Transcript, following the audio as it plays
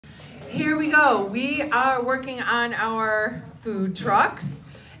Here we go. We are working on our food trucks,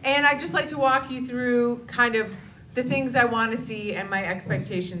 and I'd just like to walk you through kind of the things I want to see and my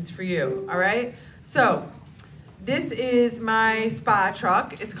expectations for you, all right? So, this is my spa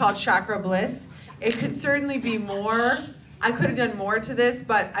truck. It's called Chakra Bliss. It could certainly be more. I could have done more to this,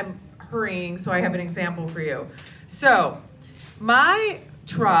 but I'm hurrying, so I have an example for you. So, my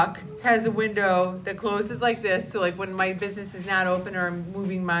truck has a window that closes like this, so like when my business is not open or I'm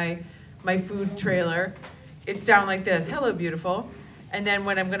moving my food trailer, it's down like this. Hello, beautiful. And then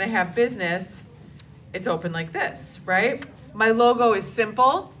when I'm gonna have business, it's open like this, right? My logo is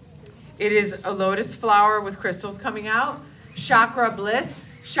simple. It is a lotus flower with crystals coming out. Chakra Bliss.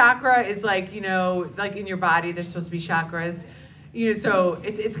 Chakra is like, you know, like in your body, there's supposed to be chakras. You know, so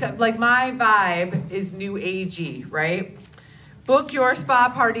it's like my vibe is new agey, right? Book your spa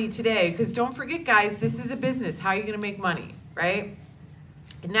party today, because don't forget, guys, this is a business. How are you gonna make money, right?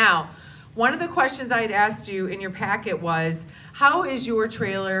 Now, one of the questions I had asked you in your packet was, how is your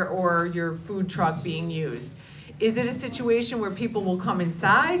trailer or your food truck being used? Is it a situation where people will come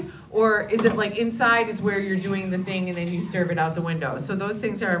inside, or is it like inside is where you're doing the thing and then you serve it out the window? So those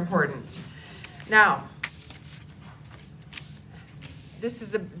things are important. Now, this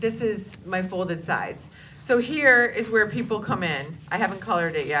is my folded sides. So here is where people come in. I haven't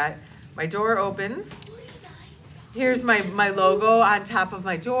colored it yet. My door opens. Here's my logo on top of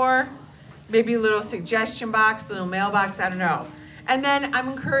my door. Maybe a little suggestion box, a little mailbox, I don't know. And then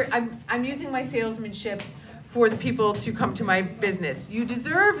I'm using my salesmanship for the people to come to my business. You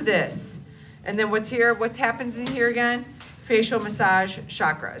deserve this. And then what's here? What happens in here again? Facial massage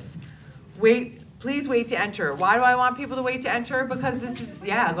chakras. Please wait to enter. Why do I want people to wait to enter? Because this is,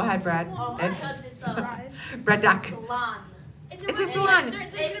 yeah, go ahead, Brad. Well, because it's a Brad Duck. salon. It's a salon.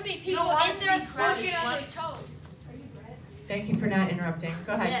 There's gonna be people in there working on their toes. Thank you for not interrupting.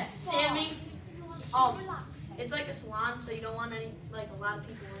 Go ahead. Yeah, Sammy. It's like a salon, so you don't want a lot of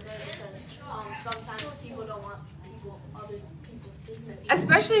people in there because sometimes people don't want other people seeing them.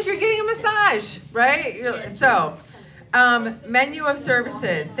 Especially if you're getting a massage, right? So, menu of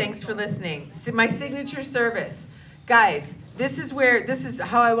services. Thanks for listening. So my signature service, guys. This is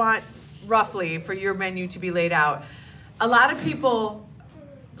how I want roughly for your menu to be laid out. A lot of people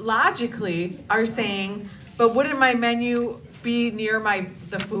logically are saying, but wouldn't my menu be near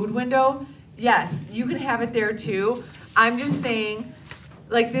the food window? Yes, you can have it there too. I'm just saying,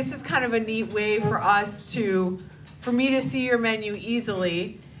 like, this is kind of a neat way for me to see your menu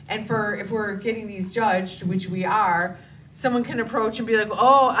easily, and if we're getting these judged, which we are, someone can approach and be like,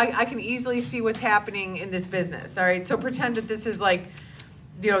 oh, I can easily see what's happening in this business, all right? So pretend that this is like,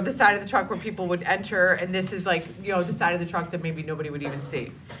 you know, the side of the truck where people would enter, and this is like, you know, the side of the truck that maybe nobody would even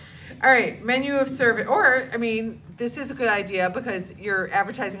see. All right, menu of service, or, I mean, this is a good idea because you're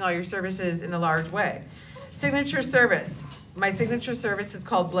advertising all your services in a large way. Signature service. My signature service is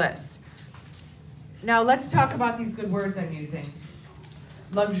called Bliss. Now, let's talk about these good words I'm using.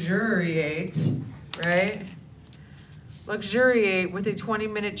 Luxuriate, right? Luxuriate with a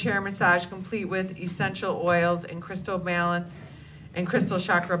 20-minute chair massage complete with essential oils and crystal balance and crystal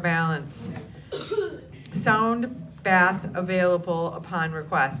chakra balance. Sound bath available upon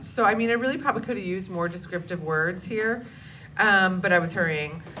request. So, I mean, I really probably could have used more descriptive words here, but I was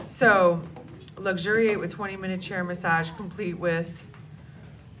hurrying. So, luxuriate with 20-minute chair massage complete with,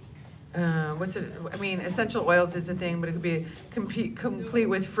 essential oils is a thing, but it could be complete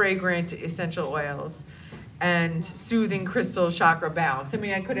with fragrant essential oils and soothing crystal chakra balance. I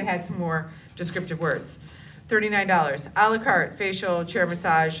mean, I could have had some more descriptive words. $39. A la carte, facial, chair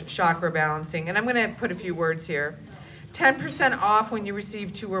massage, chakra balancing. And I'm going to put a few words here. 10% off when you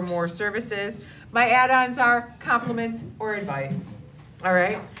receive 2 or more services. My add-ons are compliments or advice. All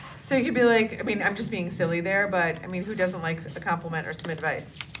right? So you could be like, I mean, I'm just being silly there, but I mean, who doesn't like a compliment or some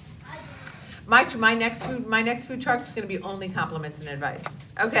advice? My next food truck is going to be only compliments and advice.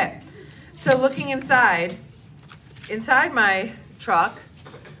 Okay. So looking inside my truck,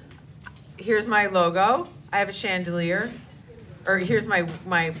 here's my logo. I have a chandelier, or here's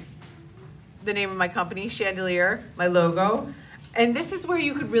the name of my company, Chandelier, my logo. And this is where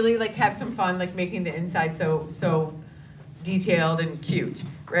you could really like have some fun, like making the inside so detailed and cute,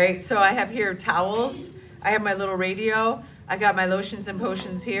 right? So I have here towels. I have my little radio. I got my lotions and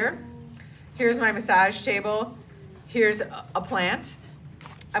potions here. Here's my massage table. Here's a plant.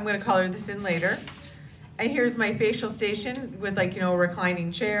 I'm gonna color this in later. And here's my facial station with, like, you know, a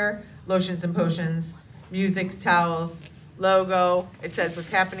reclining chair, lotions and potions, music, towels, logo. It says what's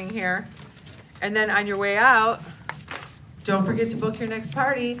happening here. And then on your way out, don't forget to book your next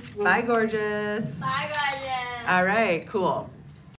party. Bye, gorgeous. Bye, gorgeous. All right, cool.